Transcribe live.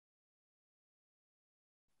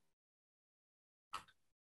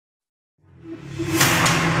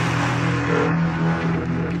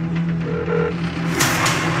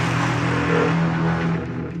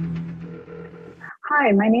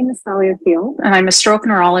Hi, my name is Suhail, and I'm a stroke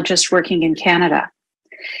neurologist working in Canada.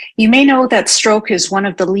 You may know that stroke is one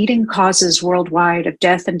of the leading causes worldwide of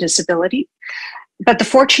death and disability, but the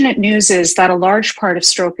fortunate news is that a large part of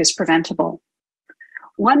stroke is preventable.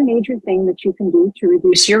 One major thing that you can do to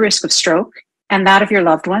reduce your risk of stroke and that of your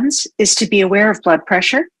loved ones is to be aware of blood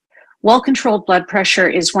pressure. Well-controlled blood pressure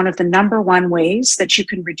is one of the #1 ways that you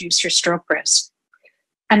can reduce your stroke risk.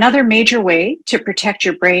 Another major way to protect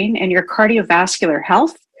your brain and your cardiovascular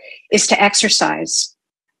health is to exercise.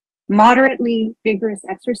 Moderately vigorous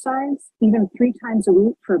exercise, even 3 times a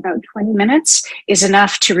week for about 20 minutes, is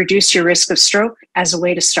enough to reduce your risk of stroke as a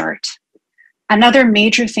way to start. Another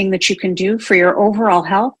major thing that you can do for your overall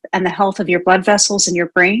health and the health of your blood vessels in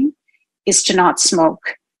your brain is to not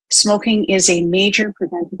smoke. Smoking is a major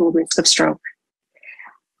preventable risk of stroke.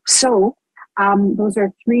 So those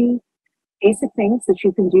are 3 basic things that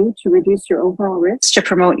you can do to reduce your overall risk to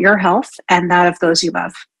promote your health and that of those you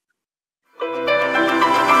love.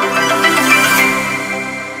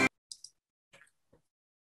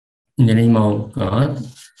 In the name of God,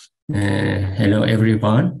 hello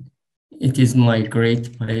everyone. It is my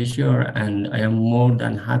great pleasure and I am more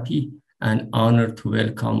than happy and honored to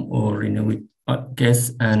welcome our renewed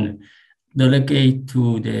guests and delegate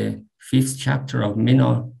to the 5th chapter of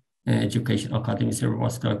MENA Education Academy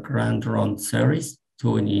Cerebrovascular Grand Round Series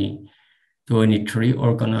 2023,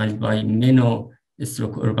 organized by MENA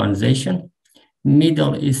Stroke Organization,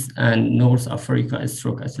 Middle East and North Africa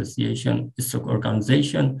Stroke Association Stroke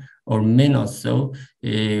Organization, or MENASO,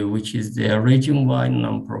 which is the region-wide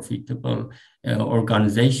non-profitable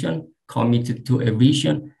organization committed to a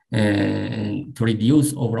vision to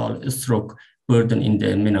reduce overall stroke burden in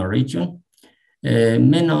the MENA region.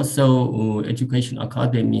 MENASO Education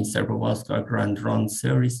Academy Cerebrovascular Grand Round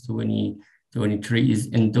Series 2023 is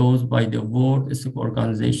endorsed by the World Stroke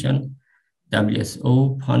Organization,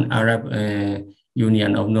 WSO, Pan-Arab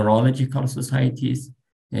Union of Neurological Societies,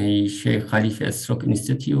 Sheikh Khalifa Stroke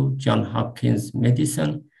Institute, Johns Hopkins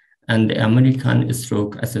Medicine, and the American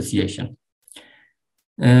Stroke Association.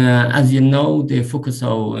 As you know, the focus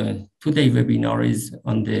of today's webinar is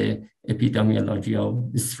on the epidemiology of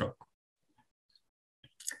stroke.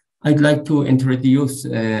 I'd like to introduce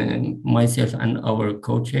myself and our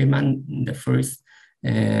co-chairman. The first,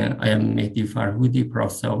 I am Mehdi Farhoudi,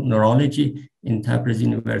 Professor of Neurology in Tabriz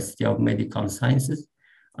University of Medical Sciences.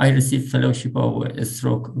 I received fellowship of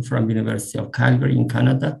stroke from University of Calgary in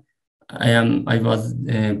Canada. I was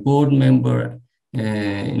a board member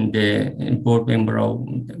board member of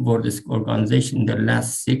World Stroke Organization in the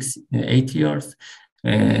last 8 years,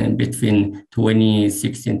 between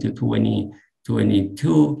 2016 to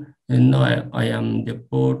 2022. And now I am the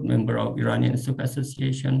board member of Iranian Stroke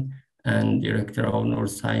Association and director of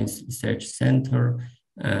Neuroscience Research Center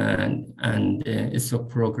and a stroke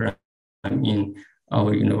program in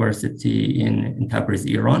our university in Tabriz,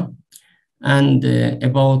 Iran. And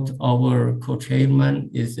about our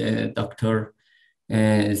co-chairman is Dr.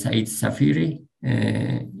 Saeed Safiri.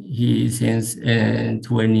 He since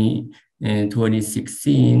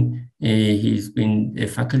 2016, he's been a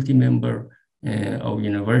faculty member of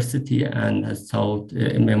university and has taught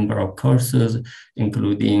a member of courses,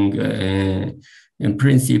 including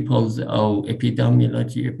principles of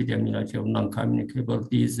epidemiology of non-communicable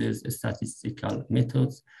diseases, statistical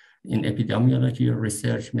methods in epidemiology,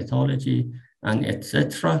 research methodology, and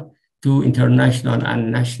etc., to international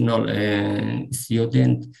and national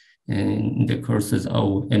students in the courses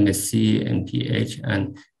of MSc, MPH,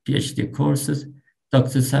 and PhD courses.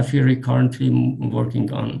 Dr. Safiri currently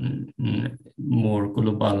working on more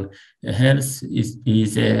global health.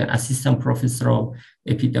 He's an assistant professor of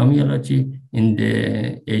epidemiology in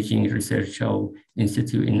the Aging Research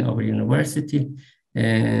Institute in our university.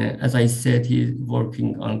 As I said, he's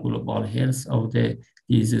working on global health of the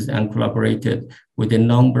disease and collaborated with a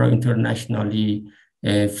number of internationally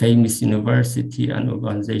famous university and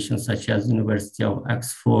organizations such as University of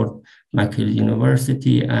Oxford, McGill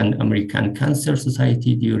University, and American Cancer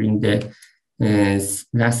Society during the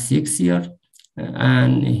last 6 years.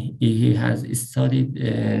 And he has studied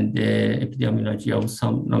the epidemiology of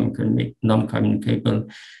some non-communicable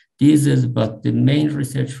diseases, but the main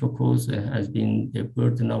research focus has been the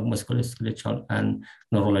burden of musculoskeletal and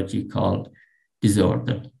neurological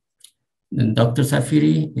disorder. Dr.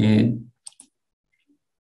 Safiri,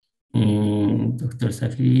 Dr.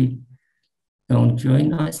 Safiri don't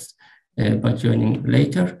join us, but joining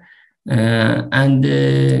later.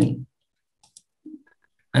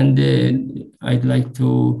 I'd like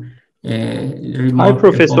to Hi,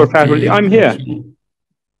 Professor Farhoudi, I'm here.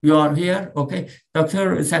 You are here? Okay.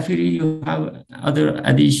 Dr. Safiri, you have other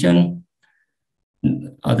addition?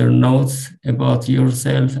 other notes about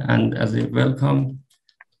yourself and as a welcome?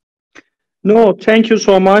 No, thank you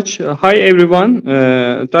so much. Hi, everyone.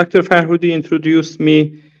 Dr. Farhoudi introduced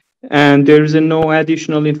me, and there is no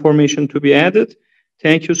additional information to be added.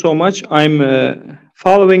 Thank you so much. I'm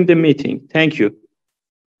following the meeting. Thank you.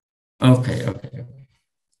 Okay.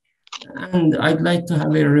 And I'd like to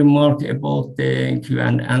have a remark about the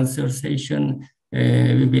Q&A session.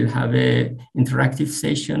 We will have an interactive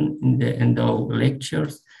session in the end of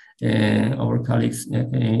lectures. Our colleagues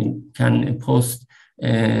can post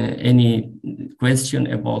any question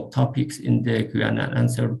about topics in the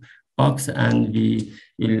Q&A box, and we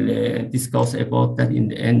will discuss about that in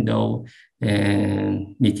the end of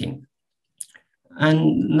meeting.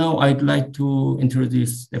 And now I'd like to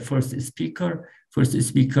introduce the first speaker. First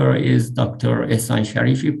speaker is Dr. Ehsan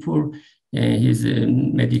Sharifipur. He's a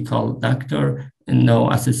medical doctor and now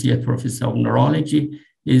Associate Professor of Neurology.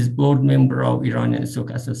 He's board member of Iranian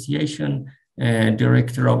Stroke Association,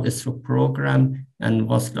 Director of the Stroke Program and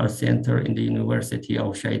Vascular Center in the University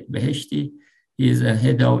of Shahid Beheshti. He is a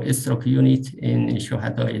head of stroke unit in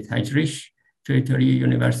Shohada Tajrish Territory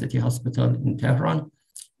University Hospital in Tehran.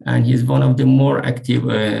 And he's one of the more active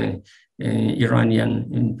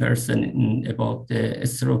Iranian person about the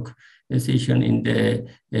stroke decision in the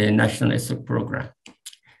National Stroke Program.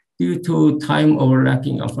 Due to time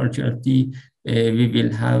overlapping, unfortunately, we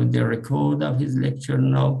will have the record of his lecture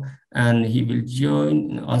now, and he will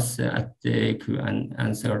join us at the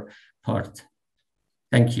Q&A part.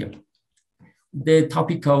 Thank you. The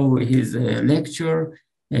topic of his lecture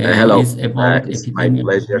is about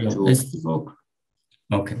epidemiology of stroke.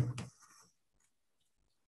 Okay.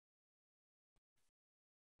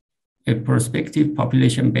 A prospective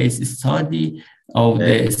population-based study of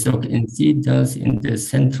the stroke incidence in the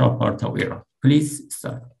central part of Iran. Please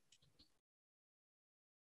start.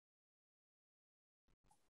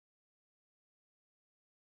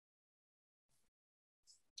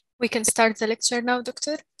 We can start the lecture now,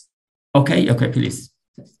 Doctor? Okay, please.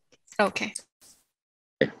 Okay.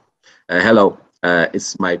 Hello,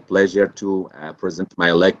 it's my pleasure to present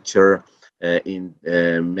my lecture in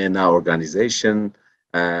MENA organization.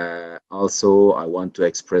 Also, I want to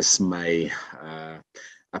express my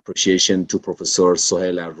appreciation to Professor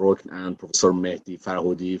Suhail Alrukn and Professor Mehdi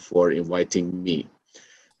Farhoudi for inviting me.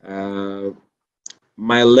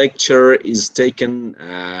 My lecture is taken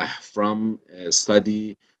from a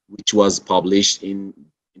study which was published in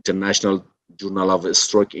International Journal of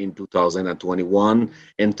Stroke in 2021,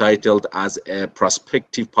 entitled as a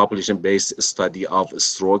prospective population-based study of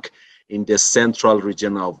stroke in the central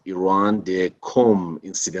region of Iran, the COM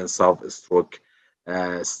incidence of stroke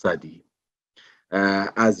study.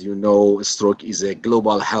 As you know, stroke is a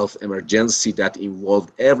global health emergency that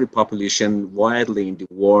involved every population widely in the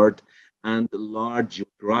world, and large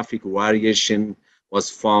geographic variation was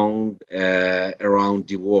found around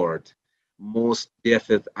the world. Most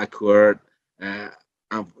deaths occurred,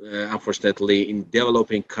 unfortunately, in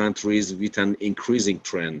developing countries with an increasing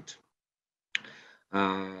trend.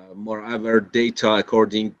 Moreover, data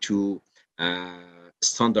according to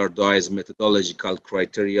standardized methodological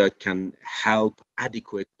criteria can help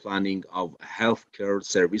adequate planning of healthcare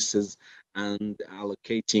services and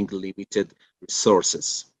allocating limited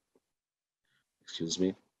resources. Excuse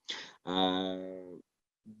me.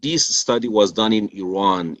 This study was done in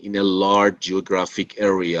Iran in a large geographic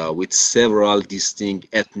area with several distinct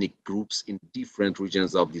ethnic groups in different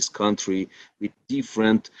regions of this country with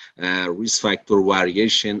different risk factor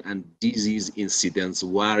variation, and disease incidence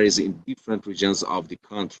varies in different regions of the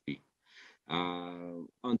country.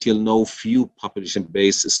 Until now, few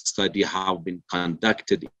population-based studies have been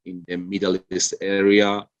conducted in the Middle East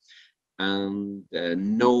area, and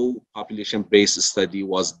no population-based study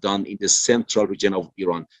was done in the central region of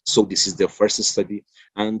Iran. So this is the first study,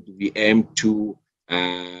 and we aim to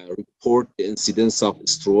report the incidence of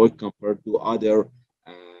stroke compared to other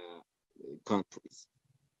countries.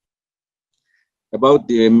 About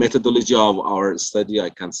the methodology of our study,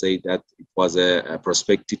 I can say that it was a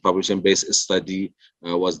prospective population-based study,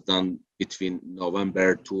 was done between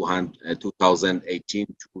November 2018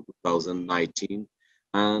 to 2019.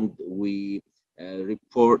 And we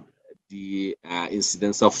report the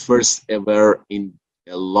incidence of first ever in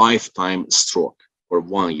a lifetime stroke for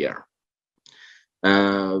 1 year.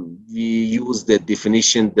 We use the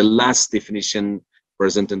definition, the last definition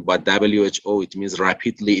presented by WHO. It means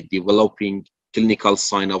rapidly developing clinical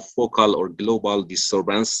sign of focal or global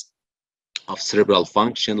disturbance of cerebral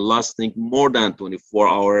function lasting more than 24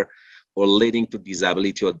 hours or leading to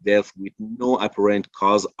disability or death with no apparent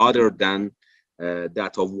cause other than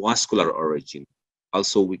that of vascular origin.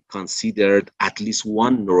 Also, we considered at least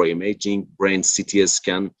one neuroimaging brain CT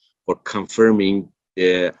scan for confirming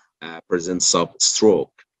the presence of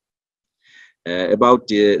stroke. About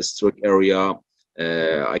the stroke area,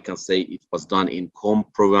 I can say it was done in Com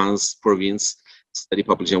province. Study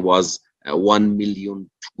population was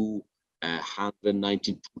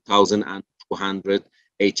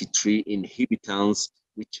 1,292,283 inhabitants,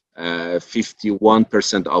 which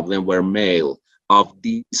 51% of them were male. Of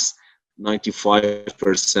these,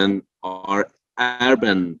 95% are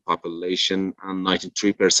urban population and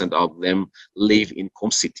 93% of them live in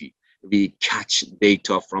Com city. We catch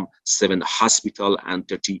data from 7 hospital and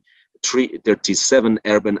 37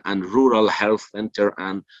 urban and rural health center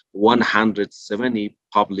and 170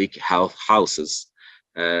 public health houses.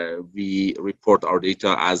 We report our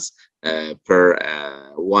data as per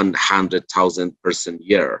 100,000 person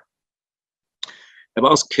year.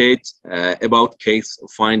 About case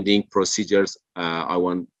finding procedures, I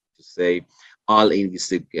want to say all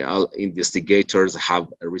investigators have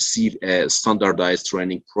received a standardized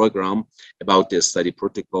training program about the study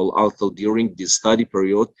protocol. Also, during the study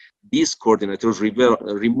period, these coordinators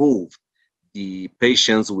remove the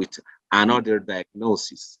patients with another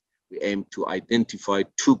diagnosis. We aim to identify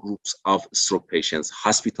 2 groups of stroke patients,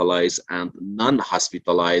 hospitalized and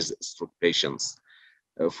non-hospitalized stroke patients.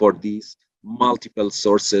 For these, multiple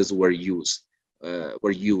sources were used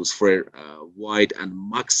for wide and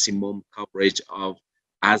maximum coverage of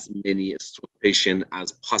as many stroke patients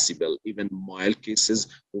as possible, even mild cases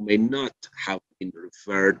who may not have been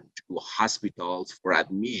referred to hospitals for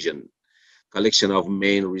admission. Collection of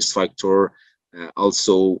main risk factor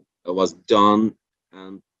also was done,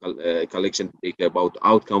 and collection data about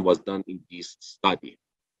outcome was done in this study.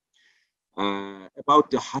 About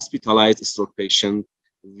the hospitalized stroke patient,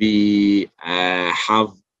 we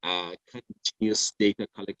have continuous data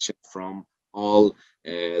collection from all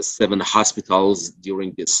 7 hospitals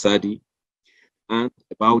during this study. And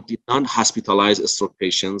about the non-hospitalized stroke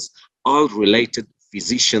patients, all related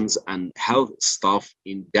physicians and health staff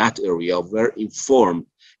in that area were informed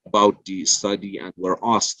about the study and were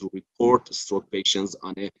asked to report stroke patients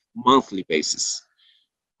on a monthly basis.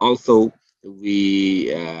 Also,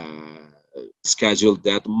 we scheduled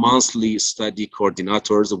that monthly study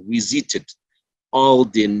coordinators visited all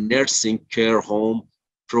the nursing care home,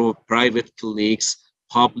 private clinics,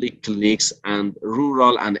 public clinics, and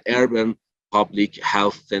rural and urban public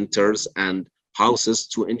health centers and houses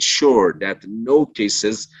to ensure that no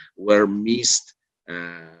cases were missed.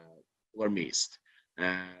 And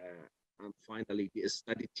finally, the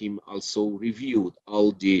study team also reviewed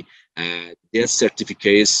all the death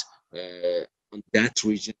certificates on that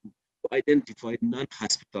region to identify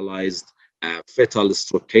non-hospitalized fatal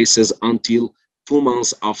stroke cases until 2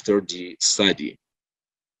 months after the study.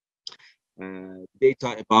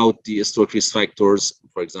 Data about the stroke risk factors,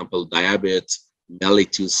 for example, diabetes,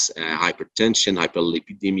 mellitus, hypertension,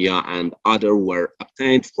 hyperlipidemia, and other were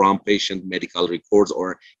obtained from patient medical records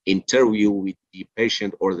or interview with the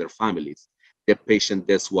patient or their families. The patient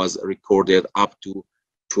death was recorded up to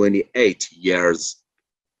 28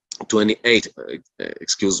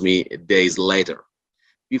 days later.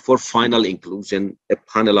 Before final inclusion, a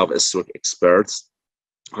panel of stroke experts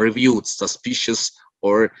reviewed suspicious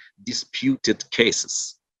or disputed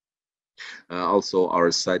cases. Also,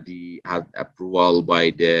 our study had approval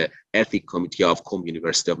by the Ethics Committee of Com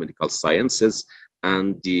University of Medical Sciences,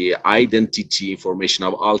 and the identity information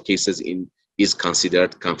of all cases is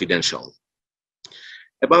considered confidential.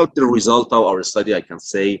 About the result of our study, I can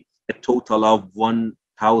say a total of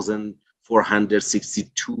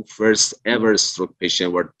 1,462 first ever stroke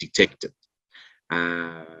patients were detected.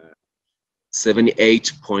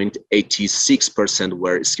 78.86%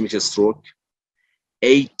 were ischemic stroke,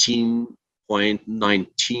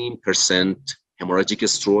 18.19% hemorrhagic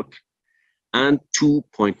stroke, and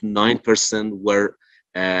 2.9% were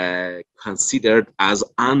considered as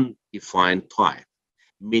undefined type.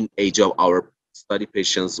 Mean age of our study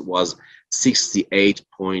patients was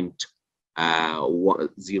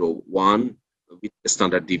 68.01 with a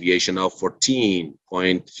standard deviation of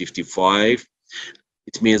 14.55.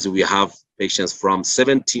 It means we have patients from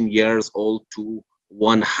 17 years old to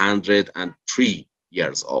 103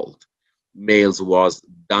 years old. Males was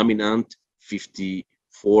dominant,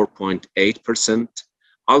 54.8%.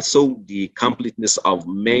 Also, the completeness of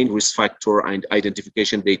main risk factor and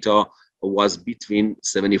identification data was between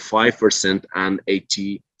 75% and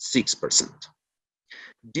 86%.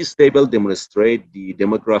 This table demonstrates the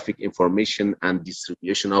demographic information and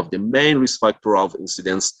distribution of the main risk factor of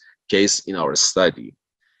incidence case in our study.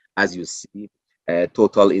 As you see,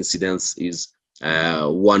 total incidence is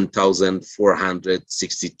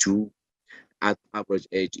 1,462. At average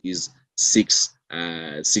age is 68.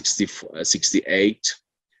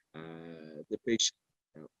 The patient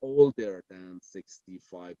older than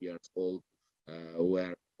 65 years old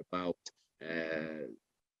were about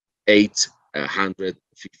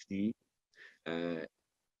 850.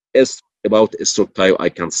 As about stroke type, I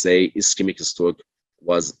can say ischemic stroke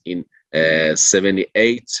was in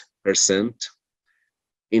 78%,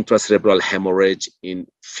 intracerebral hemorrhage in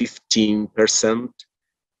 15%,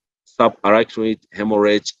 subarachnoid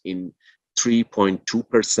hemorrhage in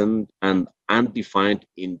 3.2%, and undefined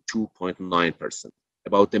in 2.9%.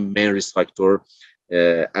 About the main risk factor,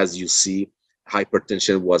 as you see,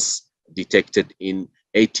 hypertension was detected in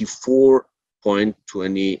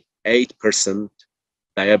 84.28%,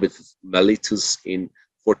 diabetes mellitus in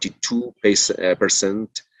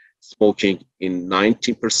 42%, smoking in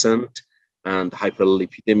 19%, and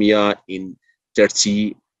hyperlipidemia in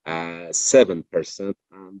 37%.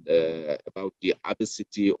 And about the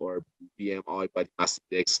obesity or BMI, body mass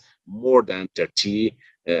index, more than 30,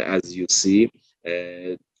 as you see,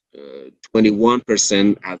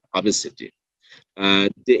 21% had obesity. The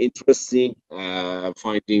interesting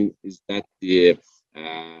finding is that the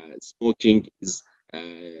smoking is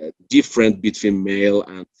different between male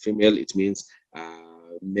and female. It means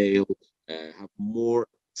male have more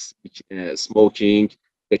smoking,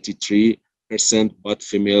 33%, but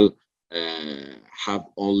female have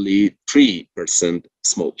only 3%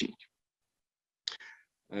 smoking.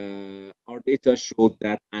 Our data showed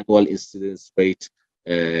that annual incidence rate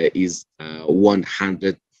is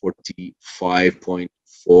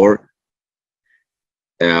 145.4.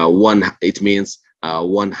 It means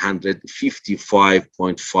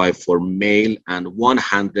 155.5 for male and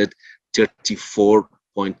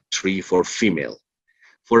 134.3 for female.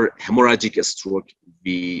 For hemorrhagic stroke,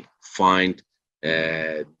 we find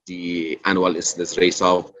the annual incidence rate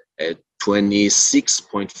of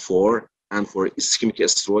 26.4, and for ischemic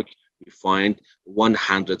stroke, we find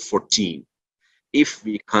 114. If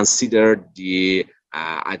we consider the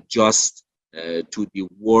adjust to the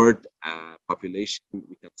world population,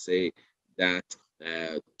 we can say that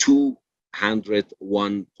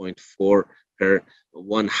 201.4 per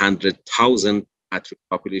 100,000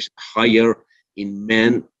 population higher in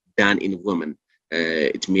men than in women.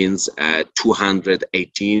 It means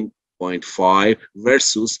 218.5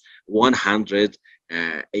 versus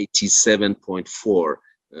 187.4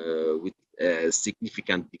 with a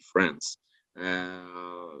significant difference.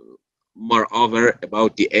 Moreover,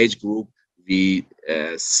 about the age group, we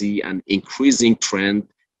see an increasing trend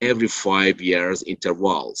every 5 years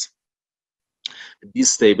intervals.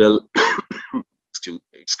 This table,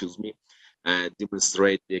 excuse me,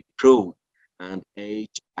 demonstrate the growth and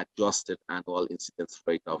age-adjusted annual incidence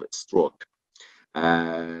rate of stroke.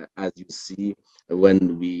 As you see,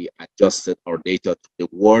 when we adjusted our data to the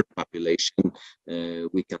world population,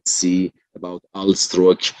 we can see about all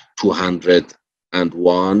stroke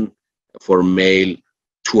 201 for male,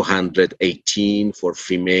 218 for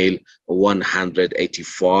female,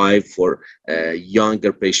 185 for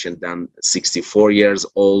younger patient than 64 years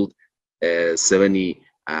old,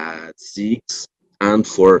 76, and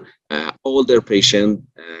for older patient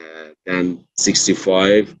than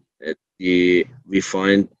 65, we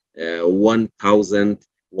find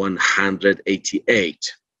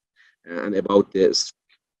 1,188. And about this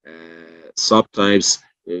subtypes,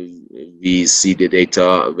 we see the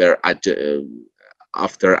data where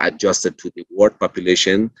after adjusted to the world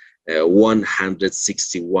population,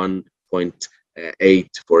 161.8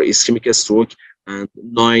 for ischemic stroke and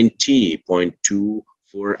 90.2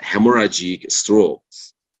 for hemorrhagic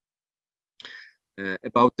strokes.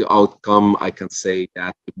 About the outcome, I can say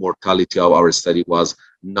that the mortality of our study was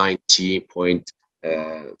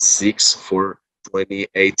 90.6 for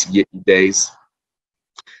 28 days.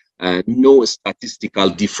 No statistical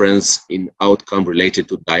difference in outcome related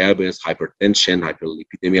to diabetes, hypertension,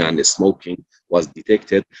 hyperlipidemia, and smoking was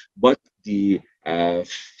detected, but the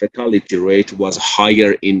fatality rate was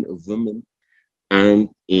higher in women and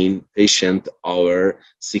in patients over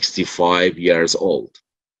 65 years old.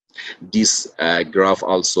 This graph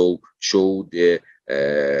also shows the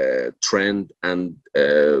trend and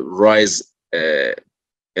rise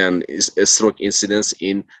and stroke incidence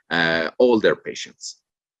in older patients.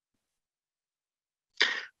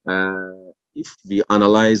 If we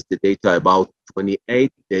analyze the data about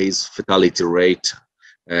 28 days fatality rate,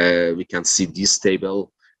 we can see this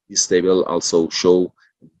table. This table also shows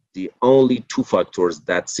the only two factors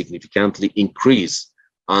that significantly increase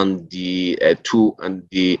on the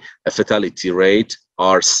fatality rate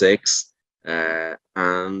are sex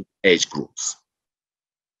and age groups.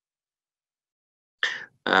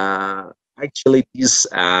 Actually, this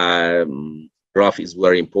graph is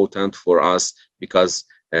very important for us because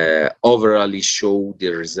overall show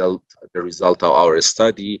the result of our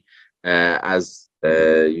study. As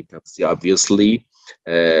you can see, obviously,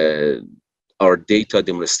 our data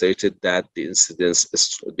demonstrated that the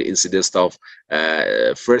incidence of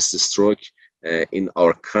first stroke in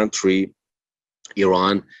our country,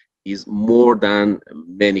 Iran, is more than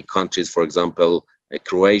many countries. For example,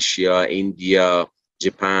 Croatia, India,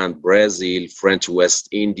 Japan, Brazil, French West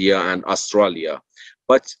India, and Australia.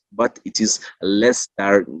 But it is less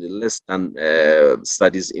than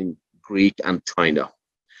studies in Greek and China.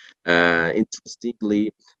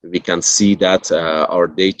 Interestingly, we can see that our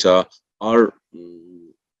data are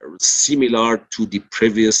similar to the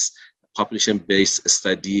previous population-based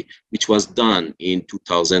study, which was done in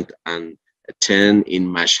 2010 in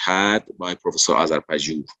Mashhad by Professor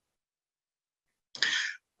Azarpajour.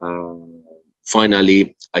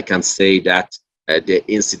 Finally, I can say that the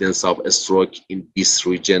incidence of a stroke in this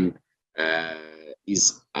region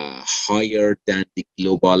is higher than the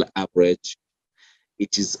global average.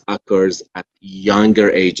 It occurs at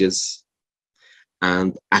younger ages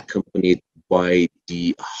and accompanied by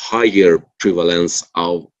the higher prevalence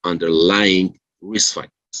of underlying risk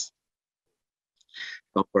factors.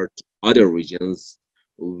 Compared to other regions,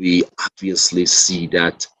 we obviously see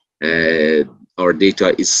that our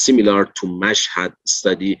data is similar to Mashhad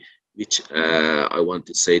study, which I want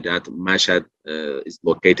to say that Mashhad is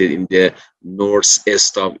located in the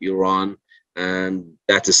northeast of Iran, and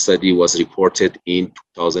that study was reported in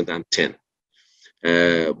 2010.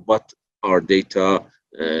 But our data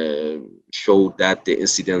show that the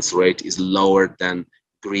incidence rate is lower than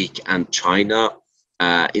Greek and China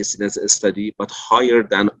incidence study, but higher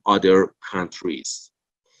than other countries.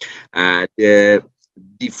 The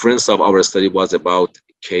difference of our study was about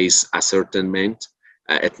case ascertainment,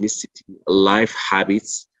 ethnicity, life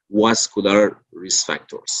habits, vascular risk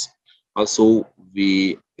factors. Also,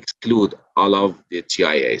 we exclude all of the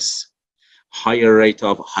TIAs. Higher rate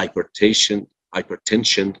of hypertension,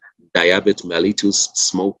 diabetes mellitus,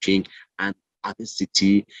 smoking, and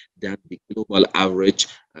obesity than the global average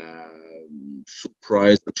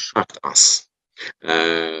surprised and shocked us.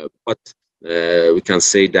 But we can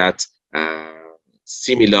say that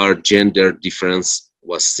similar gender difference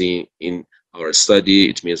was seen in our study.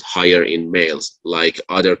 It means higher in males, like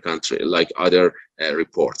other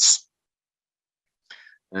reports.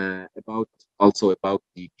 About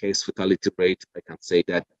the case fatality rate, I can say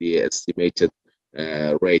that the estimated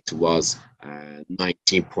rate was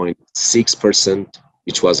 19.6%,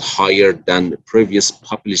 which was higher than previous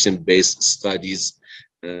population-based studies.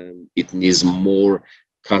 It needs more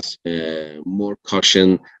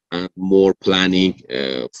caution and more planning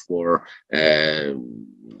for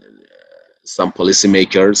some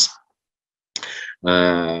policymakers.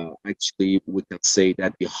 Actually, we can say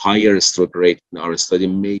that the higher stroke rate in our study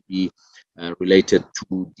may be related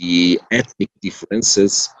to the ethnic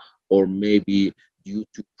differences, or maybe due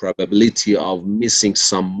to probability of missing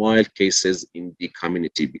some mild cases in the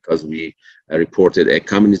community, because we reported a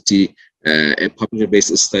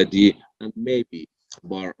population-based study, and maybe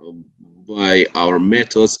by our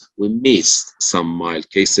methods we missed some mild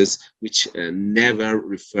cases which never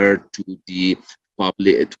referred to the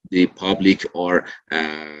public or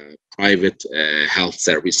private health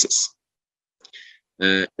services.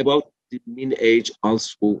 About the mean age,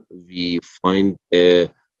 also we find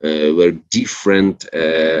were different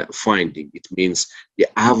finding. It means the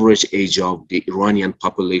average age of the Iranian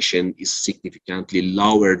population is significantly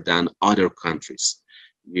lower than other countries.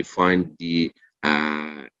 We find the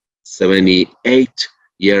 78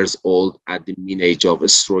 years old at the mean age of a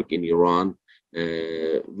stroke in Iran,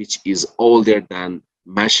 which is older than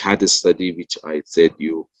Mashhad study, which I said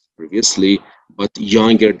you previously, but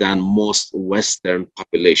younger than most Western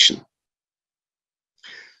population.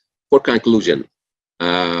 For conclusion,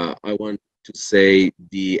 I want to say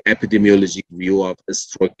the epidemiologic view of a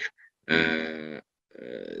stroke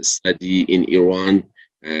study in Iran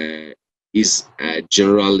is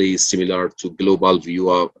generally similar to global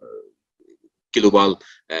view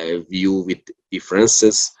with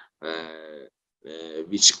differences,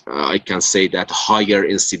 which I can say that higher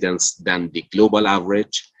incidence than the global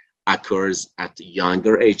average occurs at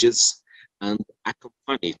younger ages and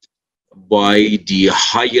accompanied by the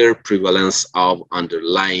higher prevalence of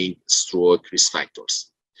underlying stroke risk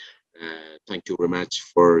factors. Thank you very much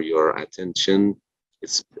for your attention.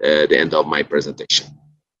 It's the end of my presentation.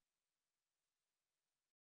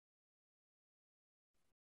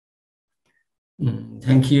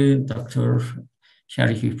 Thank you, Dr.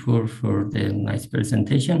 Sharifipur for the nice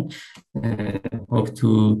presentation. Hope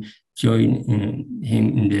to join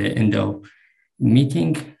him in the end of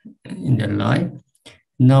meeting in the live.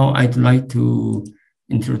 Now I'd like to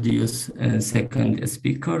introduce a second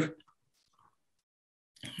speaker,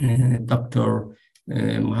 Dr.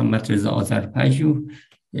 Mohammad Reza Azarpaju.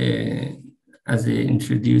 As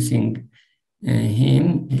introducing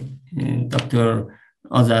him, Dr.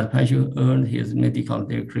 Azarpaju earned his medical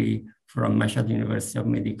degree from Mashhad University of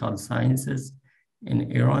Medical Sciences in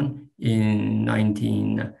Iran in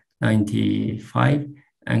 1995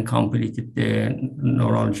 and completed the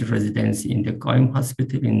neurology residency in the Qaim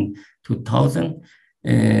Hospital in 2000.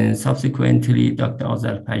 And subsequently, Dr.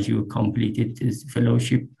 Azarpaju completed his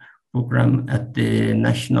fellowship program at the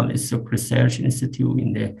National Stroke Research Institute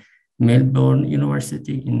in the Melbourne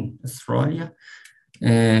University in Australia,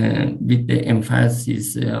 with the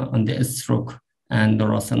emphasis on the stroke and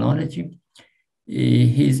neuroscience.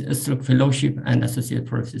 He's a stroke fellowship and associate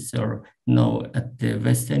professor now at the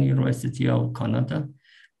Western University of Canada.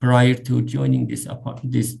 Prior to joining this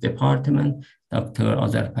department, Dr.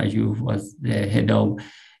 Azarpaju was the head of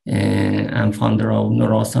and founder of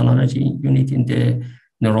neuroscience unit in the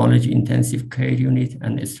Neurology Intensive Care Unit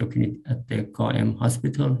and Stroke Unit at the Qaim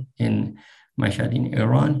Hospital in Mashhad in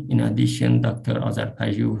Iran. In addition, Dr.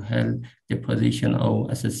 Azarpaju held the position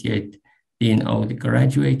of Associate Dean of the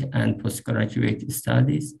Graduate and Postgraduate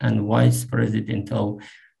Studies and Vice President of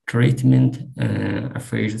Treatment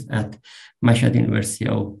Affairs at Mashhad University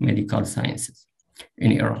of Medical Sciences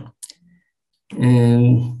in Iran.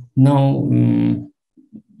 And now,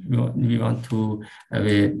 we want to have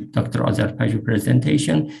a Dr. Azarpaju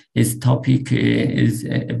presentation. His topic is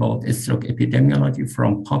about stroke epidemiology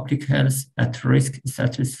from public health at risk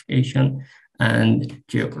stratification and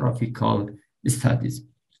geographical studies.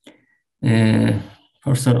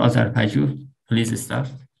 Professor Azarpaju, please start.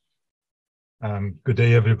 Good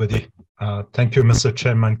day, everybody. Thank you, Mr.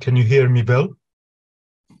 Chairman. Can you hear me well?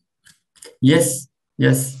 Yes,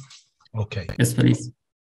 yes. Okay. Yes, please.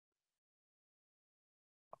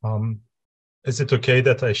 Is it okay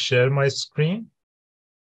that I share my screen?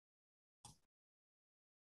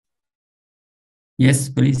 Yes,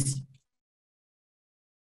 please.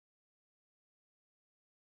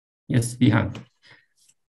 Yes, we have.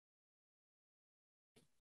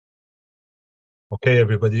 Okay,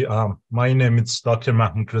 everybody. My name is Dr.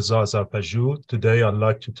 Mohammad Reza Azarpaju. Today, I'd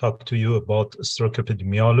like to talk to you about stroke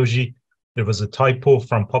epidemiology. There was a typo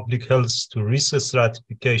from public health to risk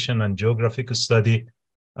stratification and geographic study.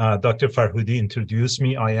 Dr. Farhoudi introduced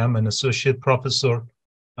me. I am an associate professor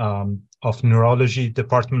of neurology,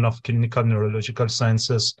 Department of Clinical Neurological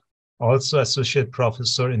Sciences, also associate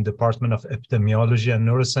professor in Department of Epidemiology and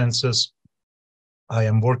Neurosciences. I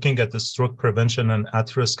am working at the Stroke Prevention and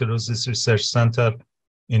Atherosclerosis Research Center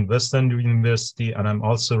in Western University, and I'm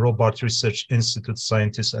also Robot Research Institute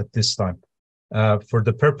scientist at this time. For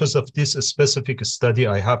the purpose of this specific study,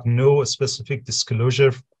 I have no specific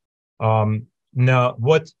disclosure. Now,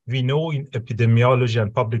 what we know in epidemiology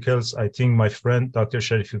and public health, I think my friend, Dr.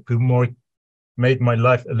 Sharifipur, made my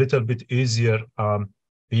life a little bit easier.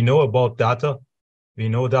 We know about data. We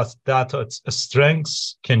know that data's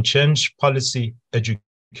strengths can change policy,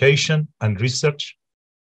 education, and research.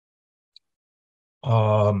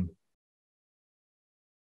 But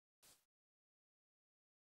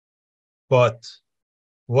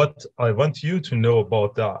what I want you to know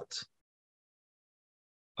about that,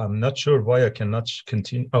 I'm not sure why I cannot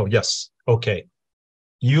continue. Oh, yes. Okay.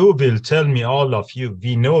 You will tell me, all of you,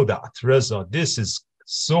 we know that, Reza, this is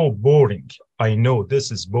so boring. I know this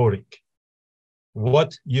is boring.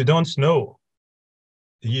 What you don't know,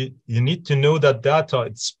 you need to know that data,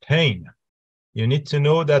 it's pain. You need to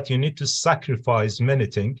know that you need to sacrifice many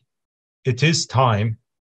things. It is time.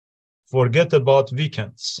 Forget about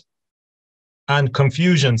weekends. And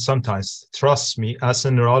confusion sometimes, trust me, as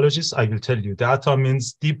a neurologist, I will tell you, data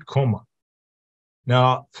means deep coma.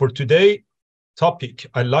 Now, for today's topic,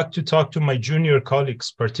 I like to talk to my junior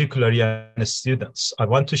colleagues, particularly and students. I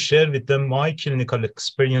want to share with them my clinical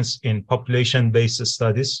experience in population-based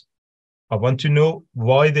studies. I want to know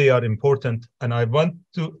why they are important, and I want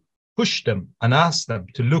to push them and ask them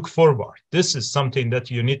to look forward. This is something that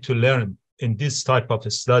you need to learn in this type of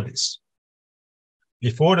studies.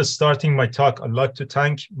 Before starting my talk, I'd like to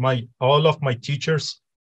thank all of my teachers.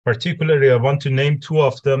 Particularly, I want to name two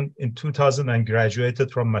of them. In 2000, I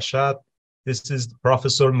graduated from Mashhad. This is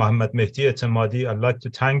Professor Mohammad Mehdi Etemadi. I'd like to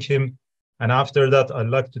thank him. And after that, I'd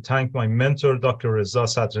like to thank my mentor, Dr. Reza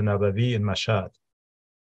Sadr Nabavi in Mashhad.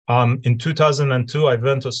 In 2002, I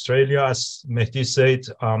went to Australia, as Mehdi said.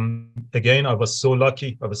 Again, I was so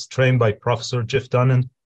lucky. I was trained by Professor Jeff Dunnan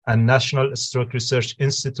and National Stroke Research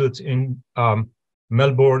Institute in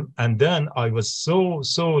Melbourne. And then I was so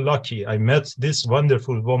lucky. I met this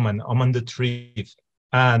wonderful woman, Amanda Treef.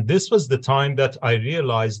 And this was the time that I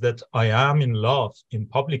realized that I am in love in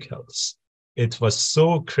public health. It was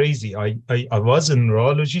so crazy. I was a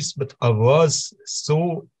neurologist, but I was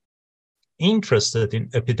so interested in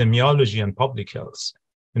epidemiology and public health.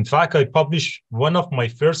 In fact, I published one of my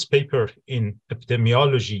first papers in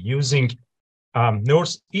epidemiology using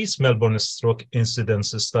Northeast Melbourne stroke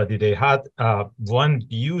incidence study. They had one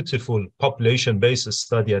beautiful population-based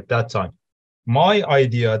study at that time. My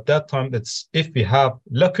idea at that time is, if we have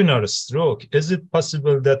lacunar stroke, is it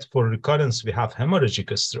possible that for recurrence we have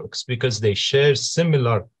hemorrhagic strokes, because they share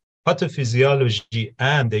similar pathophysiology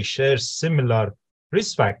and they share similar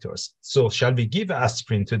risk factors? So shall we give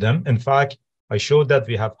aspirin to them? In fact, I showed that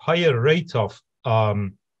we have higher rate of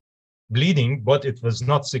bleeding, but it was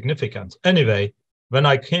not significant. Anyway, when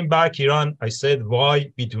I came back Iran, I said,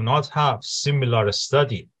 why we do not have similar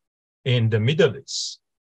study in the Middle East?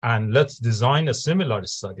 And let's design a similar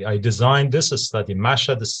study. I designed this study,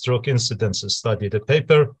 Mashhad Stroke Incidence Study. The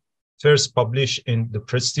paper first published in the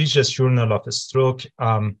prestigious Journal of Stroke.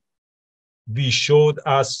 We showed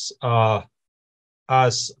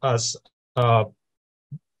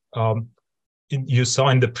you saw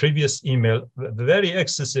in the previous email, the very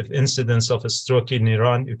excessive incidence of a stroke in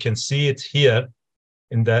Iran. You can see it here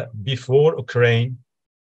in the before Ukraine.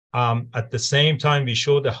 At the same time, we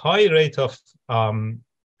showed a high rate of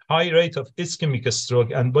ischemic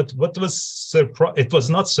stroke. And what was it was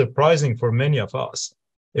not surprising for many of us.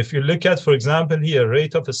 If you look at, for example, here,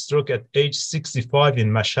 rate of a stroke at age 65 in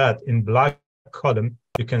Mashhad in black column,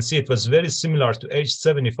 you can see it was very similar to age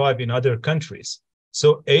 75 in other countries.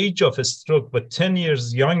 So age of a stroke, but 10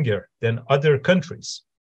 years younger than other countries.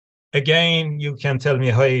 Again, you can tell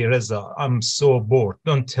me, hey, Reza, I'm so bored.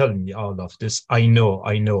 Don't tell me all of this. I know.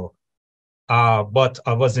 But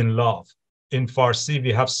I was in love. In Farsi,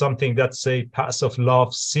 we have something that say, path of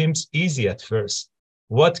love seems easy at first.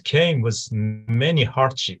 What came was many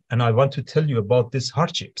hardships. And I want to tell you about these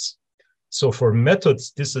hardships. So for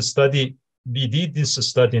methods, we did this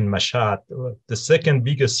study in Mashhad, the second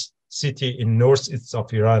biggest city in northeast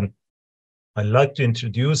of Iran. I'd like to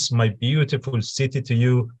introduce my beautiful city to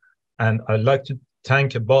you. And I'd like to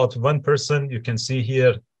thank about one person. You can see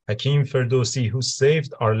here, Hakim Ferdowsi, who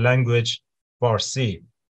saved our language, Farsi.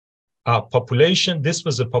 This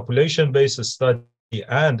was a population-based study,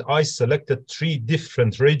 and I selected 3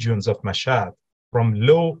 different regions of Mashhad, from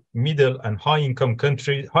low, middle, and high-income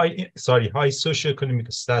country, high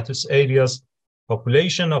socioeconomic status areas.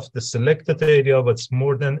 Population of the selected area was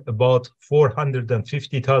more than about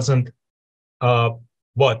 450,000.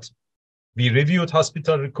 But we reviewed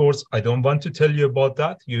hospital records. I don't want to tell you about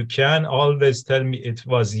that. You can always tell me it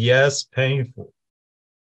was, yes, painful.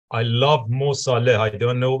 I love Mo Saleh. I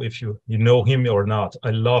don't know if you know him or not.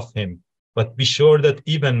 I love him. But be sure that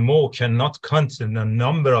even Mo cannot count in a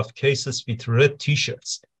number of cases with red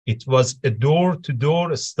t-shirts. It was a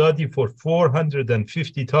door-to-door study for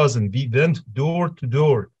 450,000. We went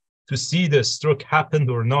door-to-door to see the stroke happened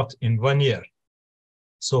or not in 1 year.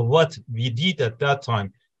 So what we did at that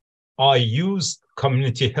time, I used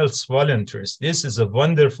community health volunteers. This is a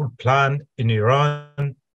wonderful plan in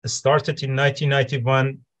Iran. It started in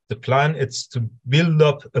 1991. The plan is to build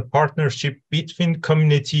up a partnership between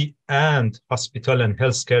community and hospital and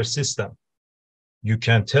healthcare system. You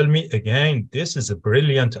can tell me again, this is a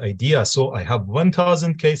brilliant idea. So I have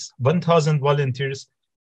 1,000 volunteers.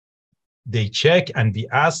 They check and we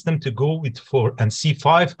ask them to go and see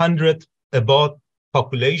 500 about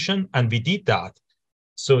population, and we did that.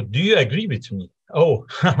 So do you agree with me? Oh,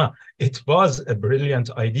 it was a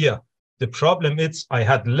brilliant idea. The problem is I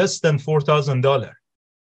had less than $4,000.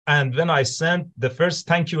 And when I sent the first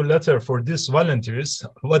thank you letter for these volunteers,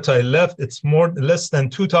 what I left, it's less than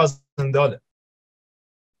 $2,000.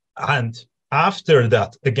 And after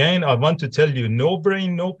that, again, I want to tell you, no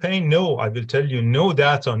brain, no pain. No, I will tell you, no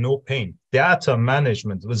data, no pain. Data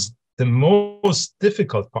management was the most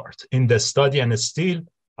difficult part in the study. And still,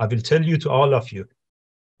 I will tell you to all of you,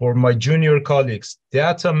 for my junior colleagues,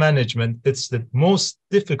 data management, it's the most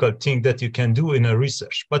difficult thing that you can do in a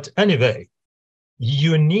research. But anyway,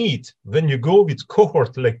 you need, when you go with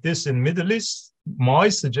cohort like this in Middle East, my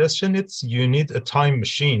suggestion is you need a time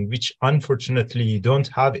machine, which unfortunately you don't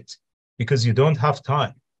have it because you don't have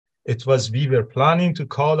time. We were planning to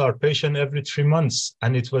call our patient every 3 months,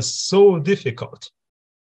 and it was so difficult.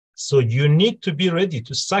 So you need to be ready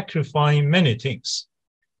to sacrifice many things.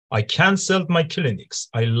 I canceled my clinics.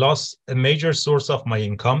 I lost a major source of my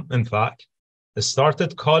income. In fact, I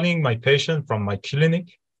started calling my patient from my clinic.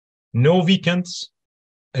 No weekends.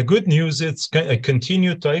 A good news is I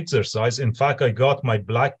continued to exercise. In fact, I got my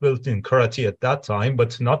black belt in karate at that time,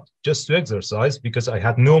 but not just to exercise because I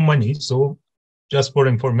had no money. So just for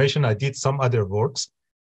information, I did some other works.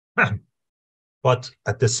 But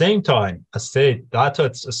at the same time, I said data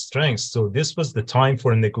is a strength. So this was the time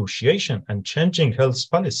for negotiation and changing health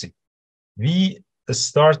policy. We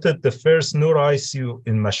started the first neuro ICU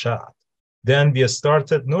in Mashhad. Then we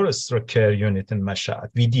started neurostroke care unit in Mashhad.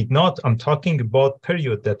 We did not, I'm talking about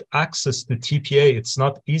period that access to TPA, it's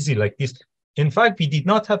not easy like this. In fact, we did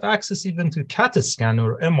not have access even to CAT scan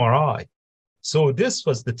or MRI. So this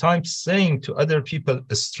was the time saying to other people,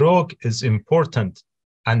 a stroke is important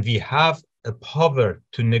and we have a power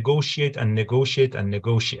to negotiate and negotiate and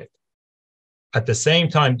negotiate. At the same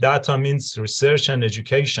time, data means research and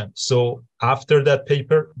education. So after that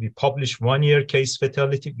paper, we published 1 year case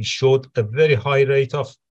fatality. We showed a very high rate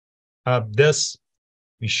of deaths.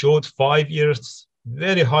 We showed 5 years,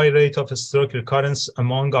 very high rate of stroke recurrence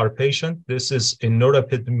among our patients. This is in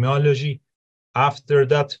neuroepidemiology. After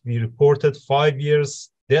that, we reported 5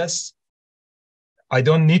 years deaths. I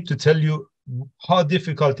don't need to tell you how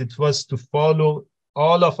difficult it was to follow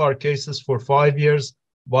all of our cases for 5 years.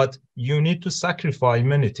 But you need to sacrifice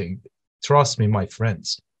many things. Trust me, my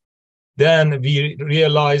friends. Then we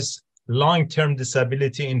realized long-term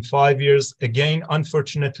disability in 5 years. Again,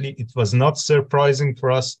 unfortunately, it was not surprising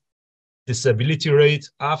for us. Disability rate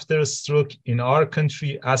after a stroke in our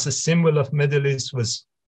country as a symbol of Middle East was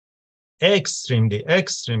extremely,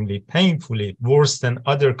 extremely painfully worse than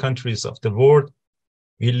other countries of the world.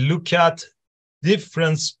 We look at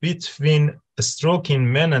difference between a stroke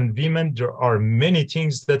in men and women. There are many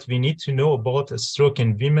things that we need to know about a stroke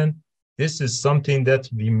in women. This is something that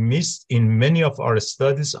we missed in many of our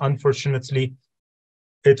studies, unfortunately.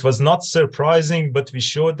 It was not surprising, but we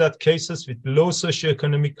showed that cases with low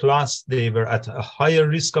socioeconomic class, they were at a higher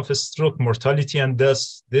risk of a stroke, mortality and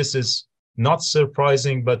death. This is not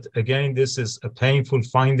surprising, but again, this is a painful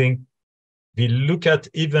finding. We look at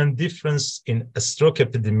even difference in stroke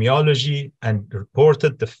epidemiology and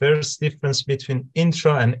reported the first difference between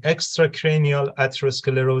intra and extracranial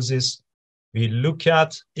atherosclerosis. We look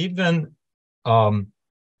at even a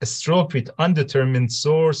stroke with undetermined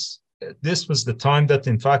source. This was the time that,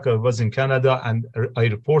 in fact, I was in Canada and I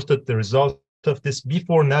reported the result of this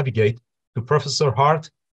before Navigate to Professor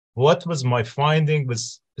Hart. What was my finding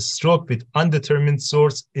was a stroke with undetermined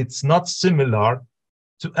source. It's not similar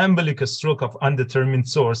to embolic stroke of undetermined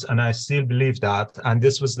source, and I still believe that. And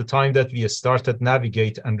this was the time that we started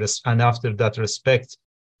Navigate, and after that,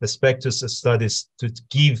 Respectus studies to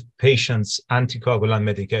give patients anticoagulant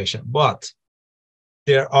medication. But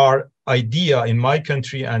there are idea in my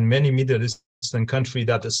country and many Middle Eastern countries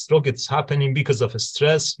that a stroke is happening because of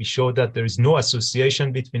stress. We show that there is no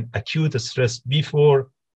association between acute stress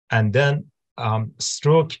before and then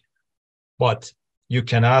stroke. But you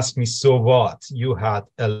can ask me, so what? You had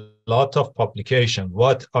a lot of publication.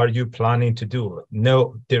 What are you planning to do?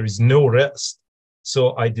 No, there is no rest.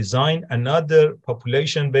 So I designed another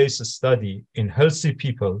population-based study in healthy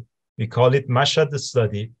people. We call it Mashhad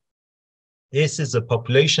study. This is a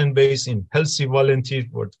population-based in healthy volunteers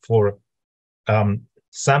for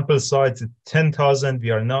sample size 10,000.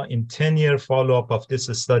 We are now in 10-year follow-up of this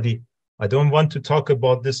study. I don't want to talk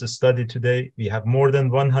about this study today. We have more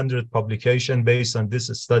than 100 publications based on this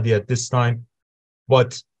study at this time.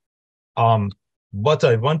 But what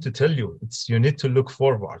I want to tell you, it's you need to look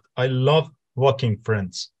forward. I love walking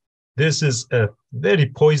friends. This is a very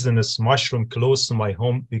poisonous mushroom close to my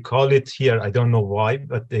home. We call it here, I don't know why,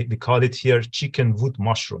 but we call it here chicken wood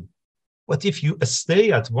mushroom. But if you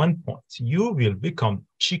stay at one point, you will become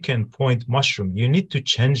chicken point mushroom. You need to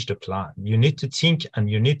change the plan. You need to think and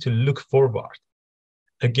you need to look forward.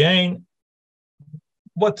 Again,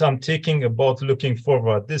 what I'm thinking about looking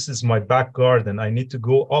forward, this is my back garden. I need to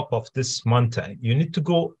go up of this mountain. You need to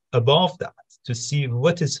go above that to see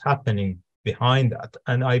what is happening behind that.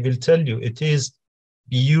 And I will tell you, it is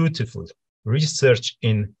beautiful. Research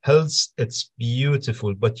in health, it's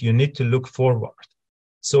beautiful, but you need to look forward.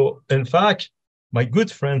 So in fact, my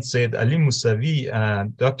good friend said Ali Musavi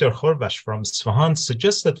and Dr. Khorbash from Isfahan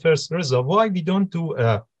suggested first, Reza, why we don't do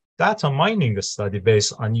a data mining study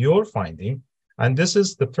based on your finding? And this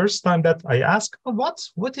is the first time that I asked,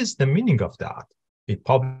 what is the meaning of that? We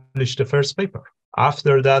published the first paper.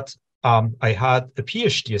 After that, I had a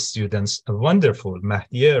PhD students, a wonderful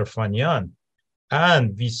Mehdi Irfanian,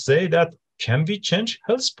 and we say that, can we change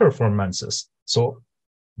health performances? So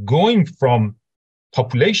going from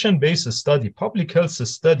population-based study, public health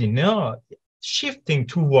study, now shifting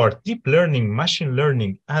toward deep learning, machine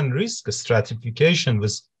learning, and risk stratification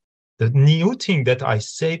was the new thing that I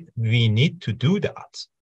said we need to do that.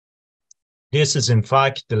 This is, in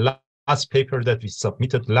fact, the last paper that we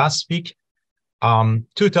submitted last week.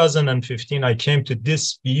 2015, I came to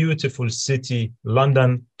this beautiful city,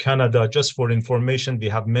 London, Canada. Just for information, we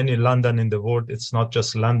have many London in the world. It's not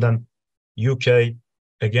just London, UK.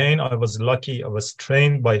 Again, I was lucky. I was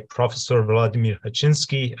trained by Professor Vladimir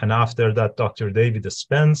Hachinsky, and after that, Dr. David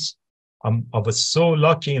Spence. I was so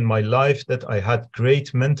lucky in my life that I had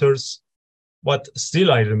great mentors, but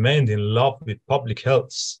still I remained in love with public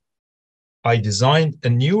health. I designed a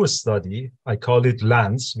new study, I call it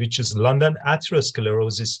LANDS, which is London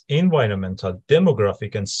Atherosclerosis Environmental,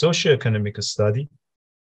 Demographic, and Socioeconomic Study.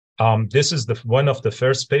 This is one of the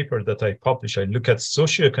first paper that I published. I look at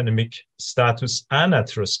socioeconomic status and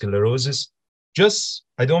atherosclerosis.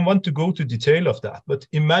 I don't want to go to detail of that, but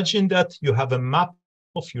imagine that you have a map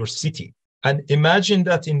of your city, and imagine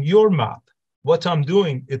that in your map, what I'm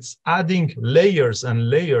doing, it's adding layers and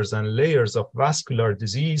layers and layers of vascular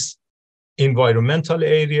disease, environmental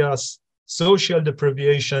areas, social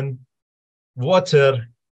deprivation, water,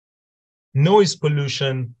 noise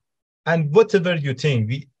pollution, and whatever you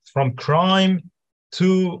think, from crime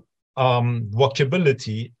to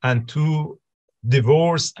walkability and to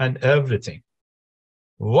divorce and everything.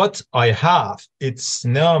 What I have, it's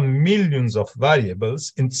now millions of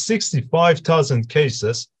variables in 65,000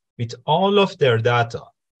 cases with all of their data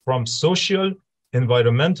from social,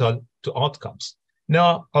 environmental to outcomes.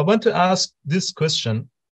 Now, I want to ask this question,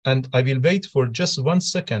 and I will wait for just 1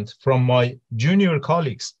 second from my junior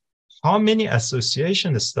colleagues. How many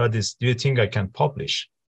association studies do you think I can publish?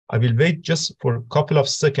 I will wait just for a couple of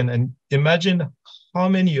seconds and imagine how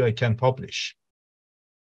many I can publish.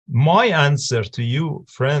 My answer to you,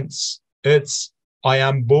 friends, it's I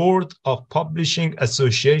am bored of publishing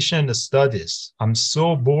association studies. I'm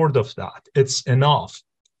so bored of that. It's enough.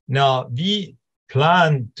 Now, we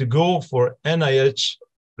plan to go for NIH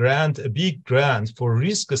grant, a big grant for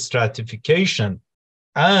risk stratification,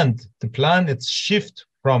 and the plan is shift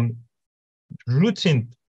from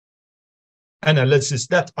routine analysis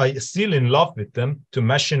that I still in love with them to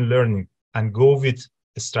machine learning and go with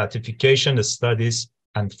stratification studies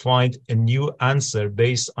and find a new answer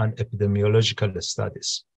based on epidemiological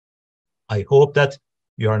studies. I hope that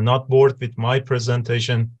you are not bored with my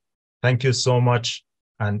presentation. Thank you so much.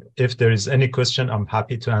 And if there is any question, I'm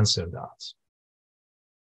happy to answer that.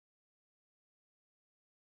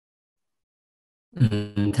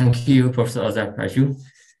 Thank you, Professor Azhar Paju,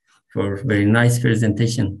 for very nice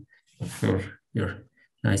presentation, for your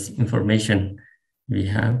nice information we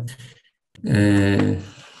have.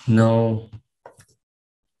 Now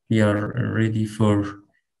we are ready for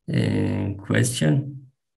a question.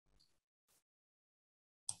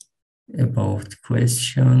 About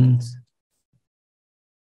questions.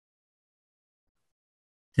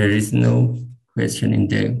 There is no question in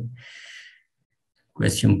the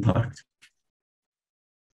question part.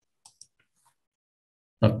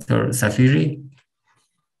 Dr. Safiri?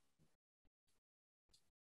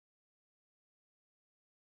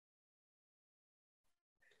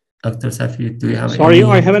 Dr. Safiri, do you have Sorry,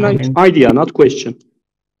 any I have an idea, not question.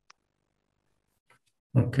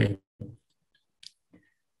 Okay.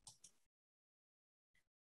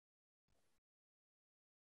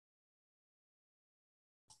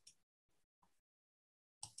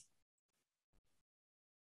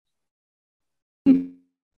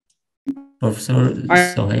 Professor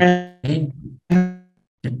Suhail?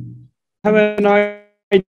 Have an idea.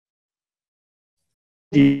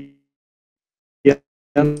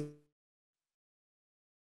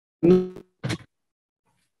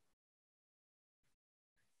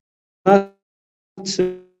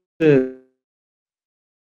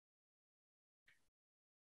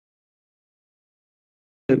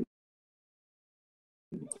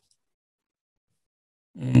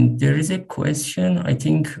 And there is a question, I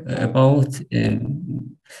think, about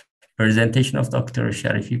presentation of Dr.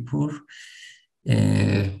 Sharifipur.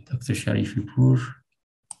 Dr. Sharifipur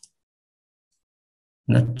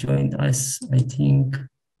not joined us, I think.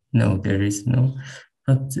 No, there is no.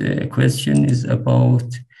 But the question is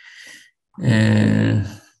about the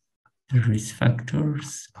risk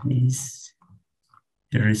factors, please.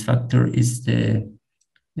 The risk factor is the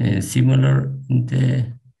similar in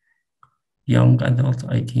the young adult,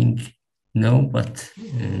 I think. No, but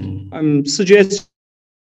I'm suggesting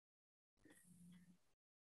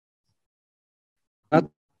that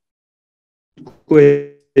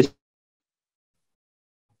question.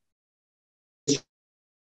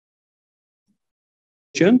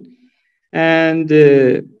 and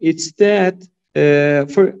it's that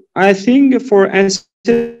I think for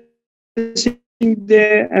assessing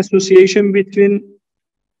the association between.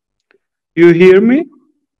 You hear me?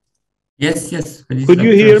 Yes, yes. Please, Could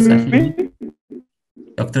you hear me?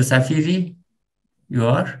 Dr. Safiri, you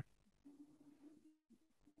are?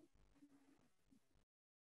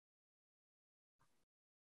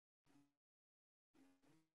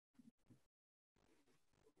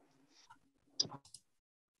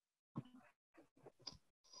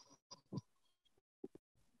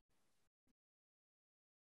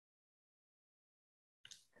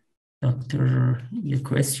 Doctor, a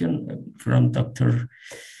question from Dr.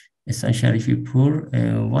 Ehsan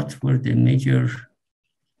Sharifipur. What were the major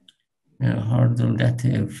hurdles that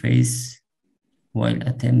face while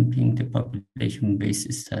attempting the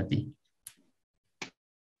population-based study?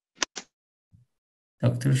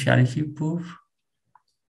 Dr. Sharifipur?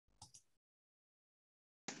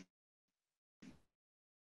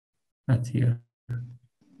 Not here.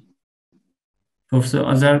 Professor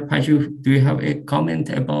Azar Paju, do you have a comment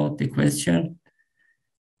about the question?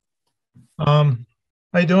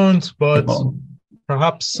 I don't, but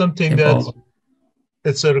perhaps something that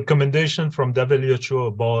it's a recommendation from WHO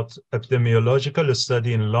about epidemiological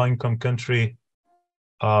study in low-income country.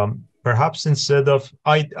 Perhaps instead of,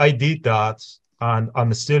 I did that, and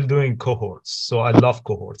I'm still doing cohorts. So I love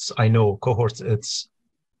cohorts. I know cohorts, it's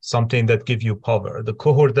something that gives you power. The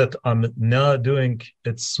cohort that I'm now doing,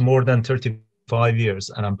 it's more than 35 years,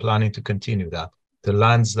 and I'm planning to continue that, the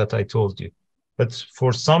lands that I told you. But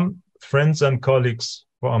for some friends and colleagues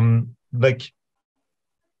from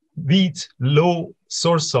with low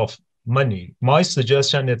source of money, my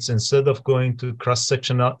suggestion is instead of going to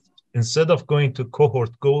cross-sectional, instead of going to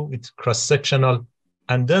cohort, go with cross-sectional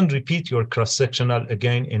and then repeat your cross-sectional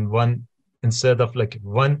again in one, instead of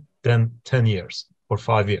then 10 years or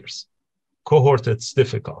 5 years. Cohort, it's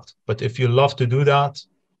difficult. But if you love to do that,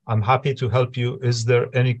 I'm happy to help you. Is there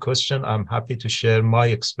any question? I'm happy to share my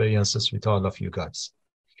experiences with all of you guys.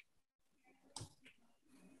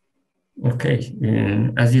 Okay,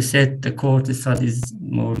 as you said, the cohort study is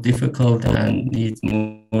more difficult and needs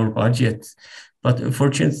more budget. But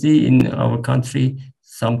fortunately, in our country,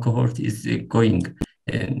 some cohort is going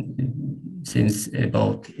since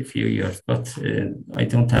about a few years. But I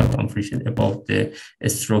don't have information about the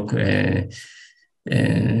stroke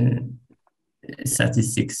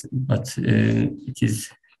statistics, but it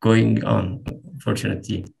is going on,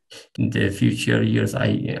 fortunately. In the future years, I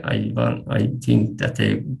think that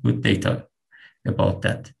a good data about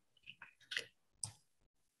that.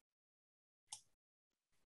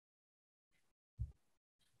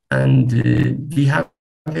 And we have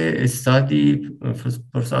a study for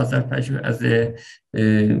Azerbaijal as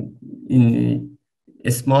in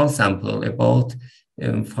a small sample, about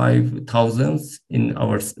 5,000 in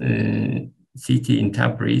our city in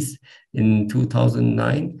Tabriz in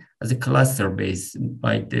 2009 as a cluster based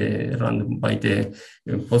run by the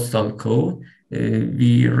postal code.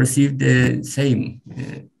 We received the same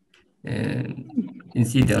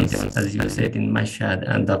incidents, as you said, in Mashhad,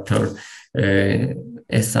 and Dr.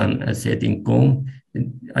 Ehsan said in Qom.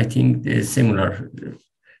 I think there's similar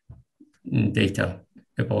data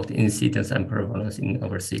about incidence and prevalence in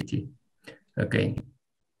our city. Okay.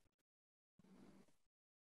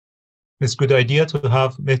 It's a good idea to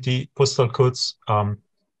have Mehdi postal codes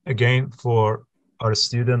again for our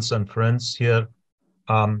students and friends here.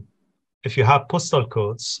 If you have postal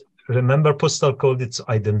codes, remember postal code, it's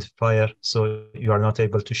identifier, so you are not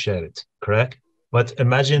able to share it, correct? But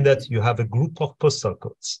imagine that you have a group of postal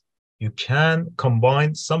codes. You can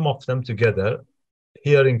combine some of them together.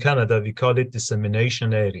 Here in Canada, we call it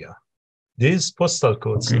dissemination area. These postal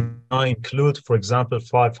codes now include, for example,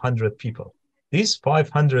 500 people. These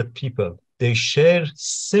 500 people, they share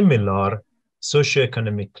similar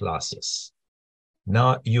socioeconomic classes.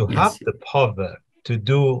 Now you have the power to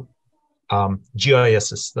do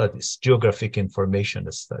GIS studies, geographic information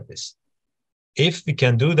studies. If we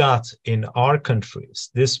can do that in our countries,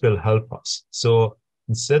 this will help us. So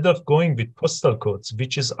instead of going with postal codes,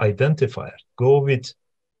 which is identifier, go with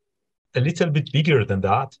a little bit bigger than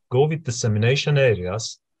that, go with dissemination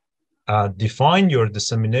areas. Define your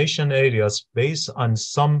dissemination areas based on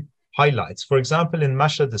some highlights. For example, in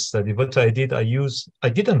Mashhad study, what I did, I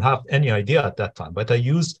didn't have any idea at that time, but I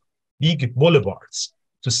used big boulevards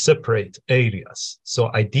to separate areas. So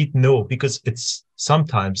I did know, because it's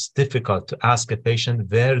sometimes difficult to ask a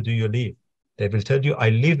patient, where do you live? They will tell you, I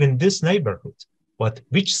live in this neighborhood, but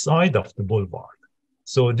which side of the boulevard?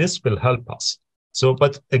 So this will help us. So,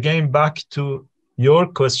 but again, back to your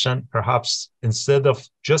question, perhaps instead of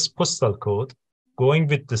just postal code, going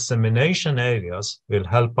with dissemination areas will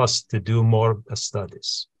help us to do more studies.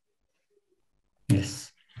 Yes.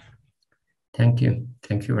 Thank you.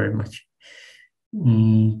 Thank you very much.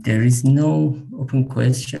 There is no open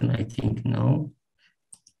question, I think, now.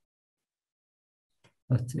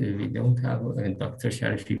 But we don't have Dr.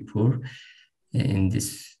 Sharifipour in this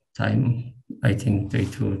time. I think due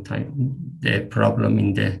to time, the problem in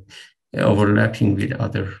the overlapping with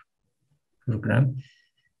other program.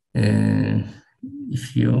 If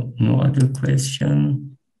you no other question,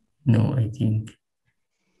 no, I think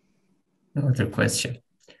no other question.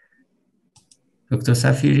 Dr.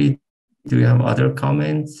 Safiri, do you have other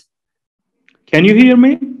comments? Can you hear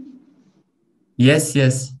me? Yes,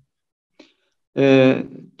 yes.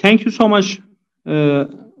 Thank you so much,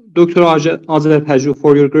 Dr. Azad Haju,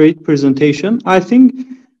 for your great presentation. I think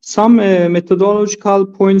some methodological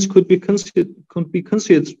points could be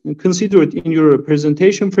considered in your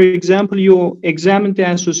presentation. For example, you examined the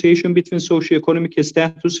association between socioeconomic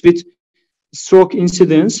status with stroke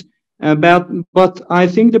incidence, but I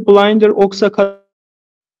think the blinder Oaxaca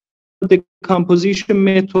decomposition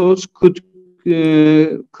methods could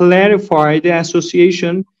clarify the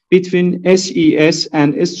association between SES and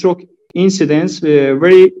stroke incidence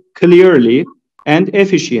very clearly and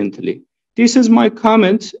efficiently. This is my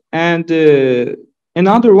comment. And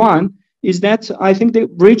another one is that I think the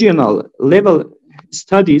regional level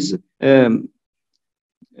studies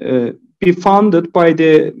be funded by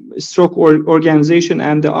the stroke organization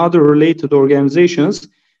and the other related organizations,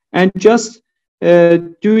 and just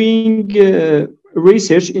doing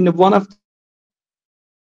research in one of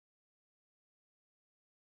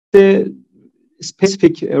the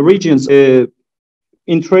specific regions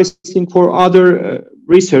interesting for other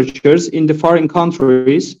researchers in the foreign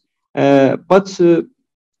countries. But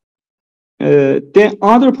the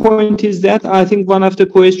other point is that I think one of the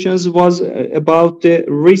questions was about the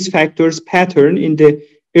risk factors pattern in the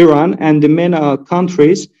Iran and the MENA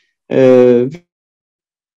countries.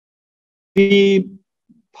 We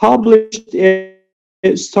published a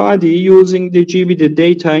study using the GBD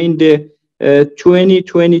data in the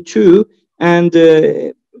 2022 and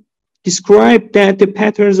described that the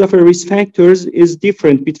patterns of risk factors is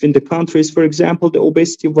different between the countries. For example, the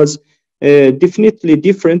obesity was definitely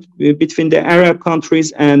different between the Arab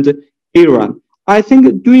countries and Iran. I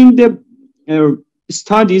think doing the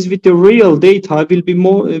studies with the real data will be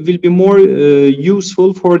more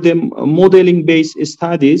useful for the modeling-based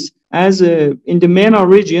studies. As in the MENA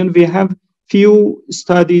region, we have few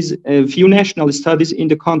studies, few national studies in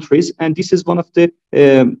the countries, and this is one of the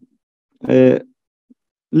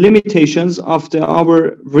limitations of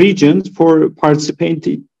our regions for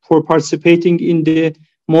participating in the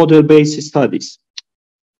model-based studies.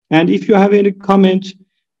 And if you have any comment,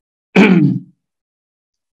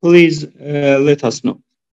 please let us know.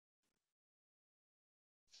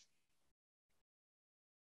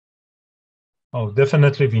 Oh,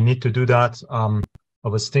 definitely we need to do that. I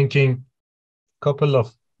was thinking a couple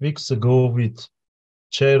of weeks ago with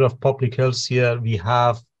Chair of Public Health here, we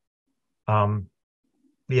have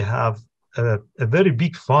a very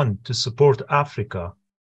big fund to support Africa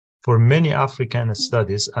for many African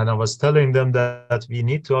studies. And I was telling them that we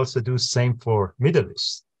need to also do same for Middle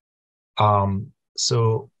East.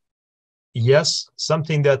 So yes,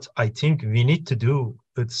 something that I think we need to do,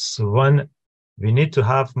 it's one, we need to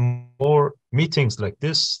have more meetings like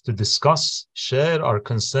this to discuss, share our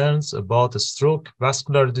concerns about the stroke,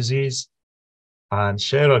 vascular disease, and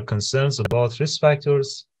share our concerns about risk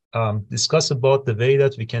factors, discuss about the way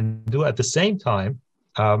that we can do at the same time.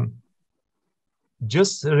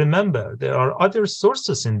 Just remember, there are other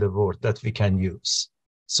sources in the world that we can use.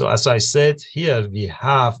 So as I said here, we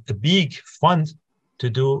have a big fund to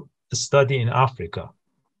do a study in Africa.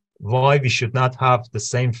 Why we should not have the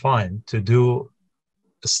same fund to do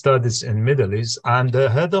studies in Middle East? And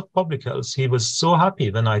the head of public health, he was so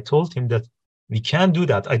happy when I told him that we can do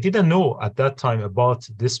that. I didn't know at that time about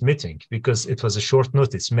this meeting because it was a short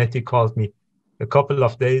notice. Mehdi called me a couple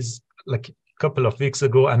of days, like a couple of weeks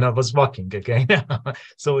ago, and I was walking again.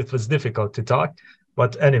 So it was difficult to talk.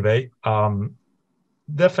 But anyway,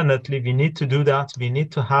 definitely we need to do that. We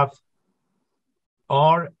need to have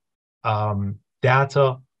our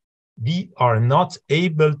data. We are not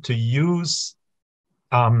able to use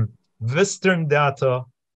Western data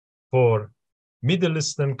for Middle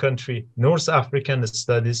Eastern country, North African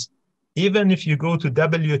studies. Even if you go to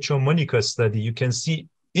WHO Monica study, you can see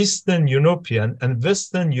Eastern European and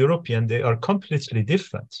Western European, they are completely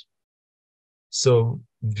different. So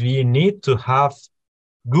we need to have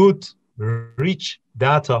good, rich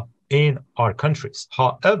data in our countries.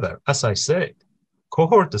 However, as I said,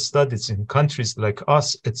 cohort studies in countries like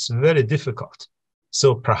us, it's very difficult.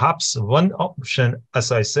 So perhaps one option,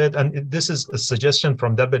 as I said, and this is a suggestion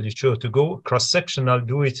from WHO, to go cross-sectional,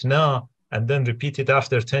 do it now, and then repeat it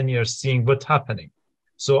after 10 years, seeing what's happening.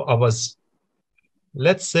 So I was,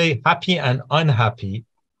 let's say, happy and unhappy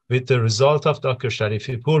with the result of Dr.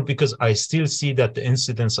 Sharifipour, because I still see that the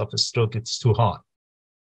incidence of a stroke is too high.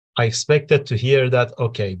 I expected to hear that,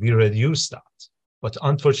 okay, we reduced that, but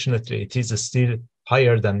unfortunately, it is still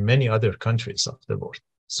higher than many other countries of the world.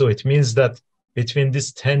 So it means that between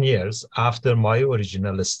these 10 years after my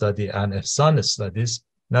original study and Ehsan studies,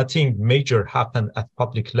 nothing major happened at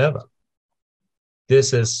public level.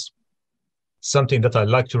 This is something that I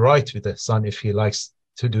like to write with Ehsan if he likes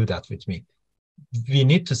to do that with me. We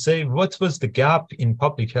need to say what was the gap in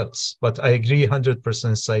public health, but I agree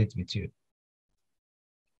 100% side with you.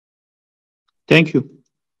 Thank you.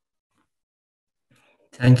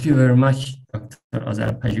 Thank you very much, Dr.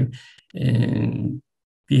 Azarpaju.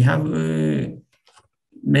 We have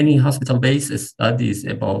many hospital-based studies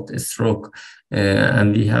about stroke,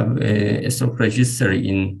 and we have a stroke registry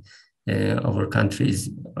in our countries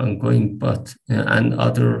ongoing, but and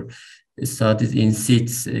other studies in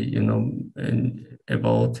seats,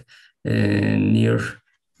 about near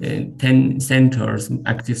 10 centers,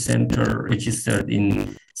 active center registered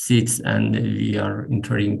in seats, and we are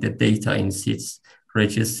entering the data in seats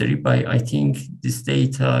registry. But I think this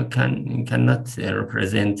data cannot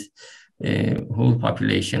represent whole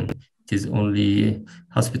population. It is only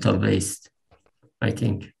hospital-based, I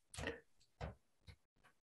think.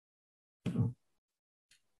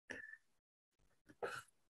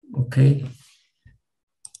 Okay.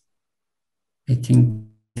 I think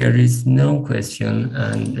there is no question,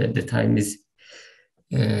 and the time is,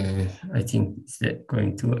 I think, it's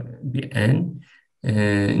going to be end.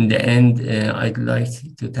 In the end, I'd like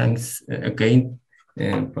to thank again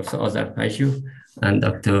Professor Azarpaju and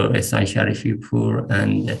Dr. Ehsan Sharifipour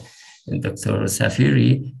and Dr.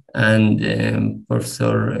 Safiri and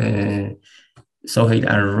Professor Suhail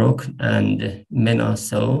Alrukn and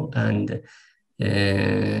MENASO and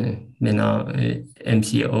MENA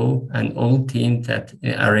MCO and all team that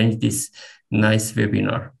arranged this nice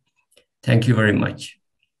webinar. Thank you very much.